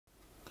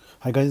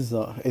Hi guys,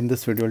 in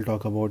this video I'll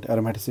talk about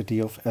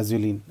aromaticity of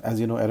azulene.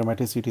 As you know,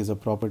 aromaticity is a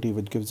property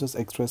which gives us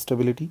extra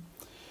stability,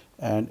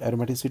 and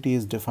aromaticity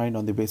is defined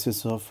on the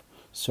basis of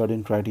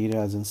certain criteria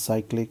as in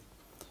cyclic,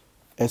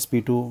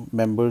 sp2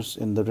 members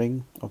in the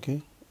ring.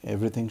 Okay,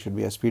 everything should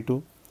be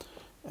sp2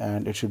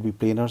 and it should be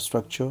planar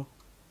structure.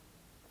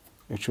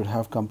 It should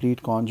have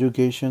complete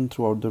conjugation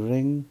throughout the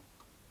ring,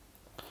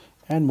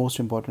 and most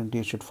importantly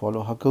it should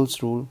follow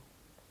Huckel's rule.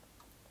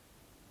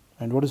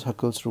 And what is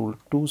Huckel's rule?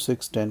 2,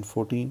 6, 10,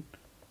 14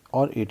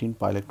 or 18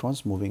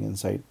 pi-electrons moving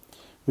inside,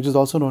 which is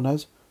also known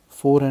as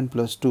 4n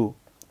plus 2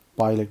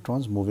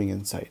 pi-electrons moving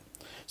inside.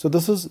 So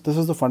this is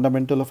the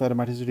fundamental of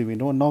aromaticity we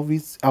know. Now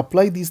we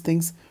apply these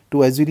things to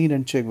azulene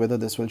and check whether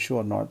this will show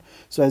or not.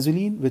 So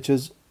azulene, which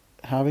is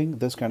having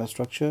this kind of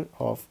structure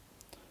of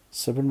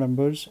 7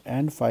 members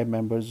and 5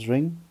 members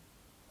ring.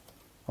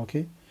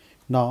 Okay.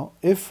 Now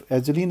if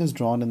azulene is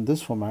drawn in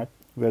this format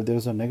where there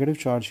is a negative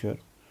charge here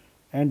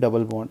and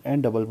double bond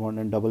and double bond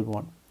and double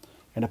bond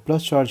and a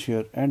plus charge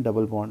here and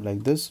double bond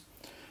like this,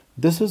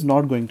 this is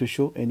not going to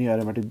show any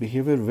aromatic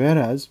behavior.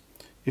 Whereas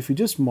if you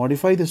just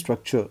modify the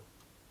structure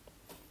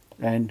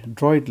and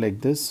draw it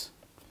like this,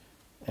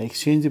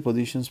 exchange the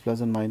positions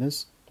plus and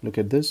minus, look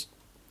at this,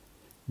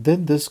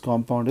 then this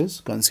compound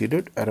is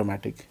considered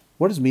aromatic.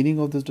 What is meaning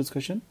of this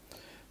discussion?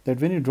 That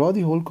when you draw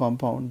the whole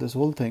compound, this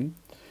whole thing,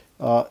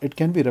 it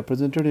can be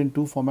represented in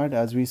two formats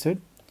as we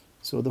said.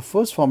 So the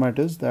first format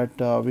is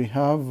that we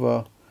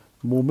have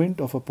movement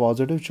of a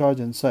positive charge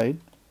inside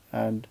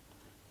and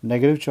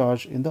negative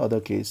charge in the other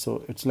case.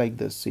 So it's like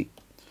this. See,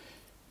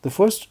 the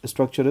first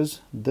structure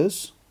is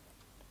this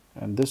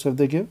and this if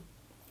they give,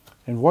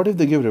 and what if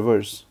they give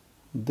reverse?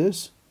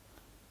 This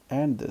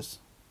and this.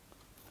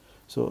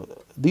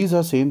 So these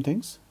are same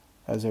things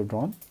as I've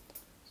drawn.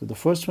 So the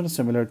first one is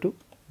similar to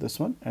this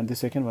one and the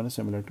second one is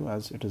similar to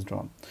as it is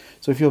drawn.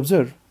 So if you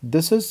observe,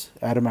 this is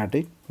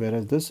aromatic,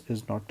 whereas this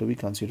is not to be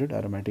considered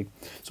aromatic.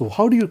 So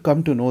how do you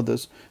come to know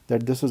this,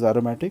 that this is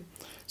aromatic?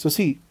 So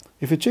see,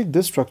 if you check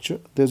this structure,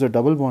 there's a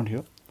double bond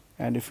here,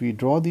 and if we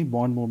draw the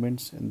bond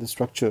movements in this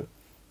structure,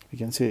 we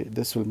can say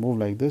this will move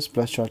like this,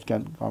 plus charge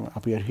can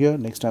appear here,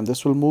 next time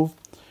this will move,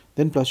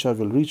 then plus charge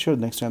will reach here,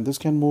 next time this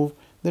can move,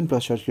 then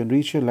plus charge can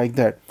reach here, like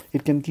that.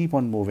 It can keep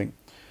on moving.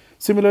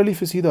 Similarly,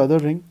 if you see the other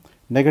ring,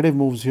 negative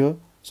moves here,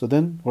 so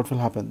then what will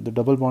happen? The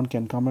double bond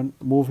can come and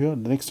move here.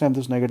 The next time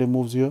this negative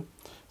moves here,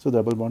 so the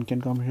double bond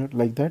can come here,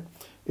 like that.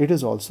 It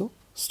is also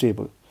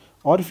stable.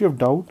 Or if you have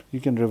doubt, you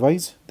can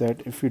revise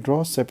that if you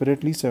draw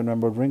separately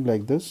 7-membered ring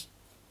like this,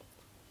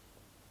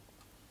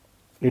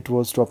 it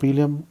was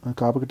tropylium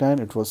carbocation,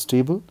 it was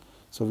stable.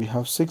 So we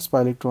have 6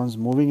 pi-electrons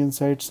moving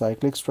inside,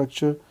 cyclic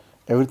structure,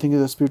 everything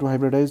is sp2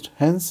 hybridized,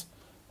 hence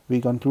we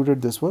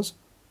concluded this was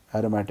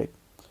aromatic.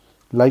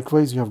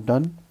 Likewise, you have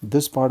done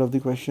this part of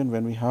the question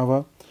when we have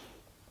a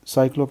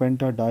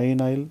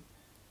cyclopentadienyl,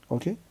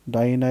 okay,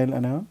 dienyl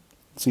anion,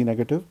 C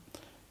negative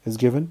is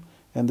given,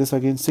 and this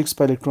again 6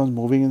 pi-electrons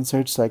moving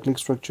inside, cyclic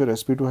structure,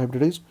 sp2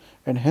 hybridized,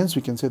 and hence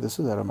we can say this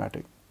is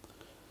aromatic.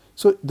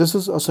 So this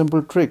is a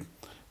simple trick,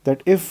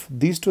 that if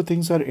these two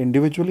things are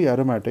individually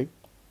aromatic,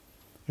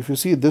 if you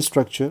see this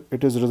structure,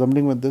 it is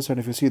resembling with this, and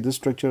if you see this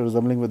structure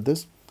resembling with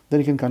this, then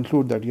you can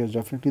conclude that yes,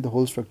 definitely the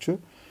whole structure,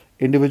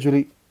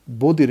 individually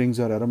both the rings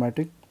are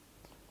aromatic,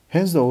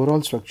 hence the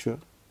overall structure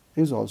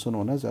is also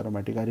known as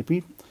aromatic. I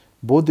repeat,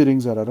 both the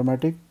rings are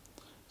aromatic,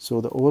 so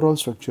the overall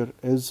structure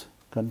is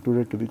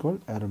concluded to be called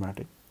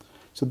aromatic.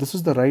 So this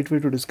is the right way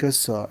to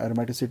discuss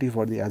aromaticity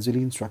for the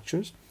azulene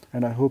structures,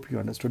 and I hope you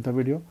understood the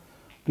video.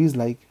 Please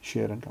like,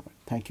 share and comment.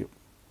 Thank you.